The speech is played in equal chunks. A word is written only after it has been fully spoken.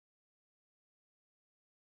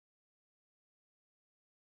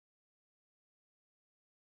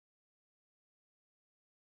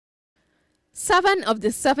7 of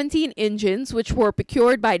the 17 engines which were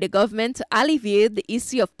procured by the government to alleviate the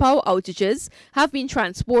issue of power outages have been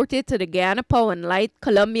transported to the Guyana Power and Light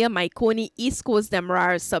Colombia Mahaicony East Coast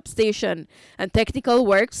Demerara substation, and technical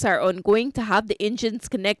works are ongoing to have the engines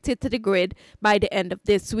connected to the grid by the end of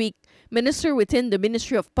this week. Minister within the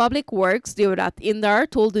Ministry of Public Works, Deodat Indar,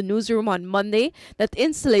 told the newsroom on Monday that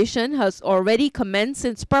installation has already commenced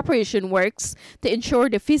since preparation works to ensure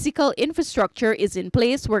the physical infrastructure is in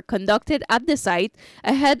place were conducted at the site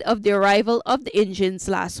ahead of the arrival of the engines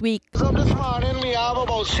last week. So this morning we have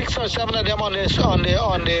about 6 or 7 of them on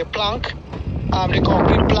the plank. The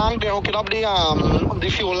concrete plank. They're hooking up the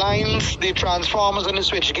fuel lines, the transformers and the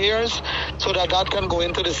switch gears so that can go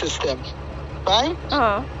into the system.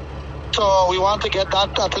 Right? So we want to get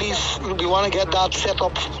that, at least we want to get that set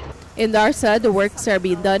up. Indar said the works are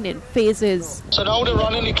being done in phases. So now they're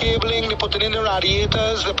running the cabling, they're putting in the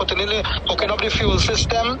radiators, they're hooking up the fuel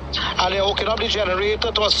system, and they're hooking up the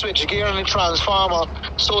generator to a switch gear and the transformer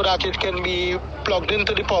so that it can be plugged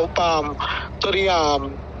into the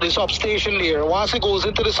the substation there. Once it goes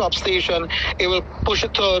into the substation, it will push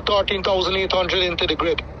it to 13,800 into the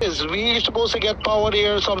grid. We're supposed to get power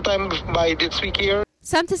there sometime by this week here.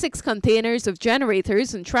 76 containers of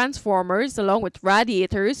generators and transformers, along with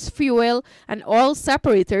radiators, fuel, and oil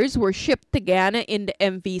separators, were shipped to Guyana in the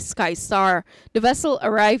MV Sky Star. The vessel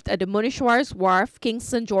arrived at the Munishwar's Wharf,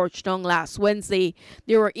 Kingston, Georgetown last Wednesday.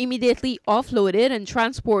 They were immediately offloaded and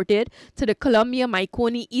transported to the Colombia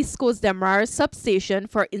Mahaicony East Coast Demerara substation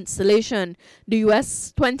for installation. The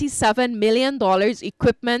US $27 million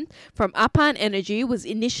equipment from Apan Energy was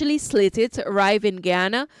initially slated to arrive in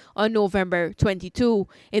Guyana on November 22.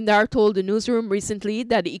 Indar told the newsroom recently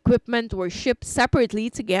that the equipment were shipped separately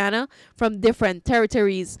to Guyana from different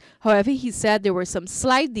territories. However, he said there were some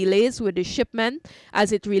slight delays with the shipment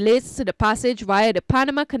as it relates to the passage via the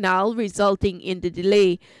Panama Canal, resulting in the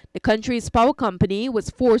delay. The country's power company was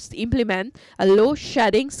forced to implement a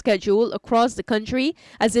low-shedding schedule across the country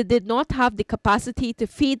as it did not have the capacity to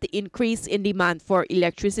feed the increase in demand for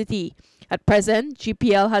electricity. At present,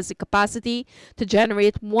 GPL has the capacity to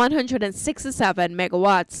generate 167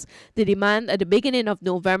 megawatts. The demand at the beginning of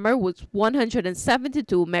November was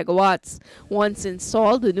 172 megawatts. Once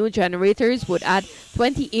installed, the new generators would add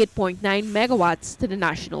 28.9 megawatts to the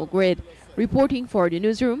national grid. Reporting for the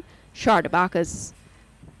newsroom, Sharda Bacchus.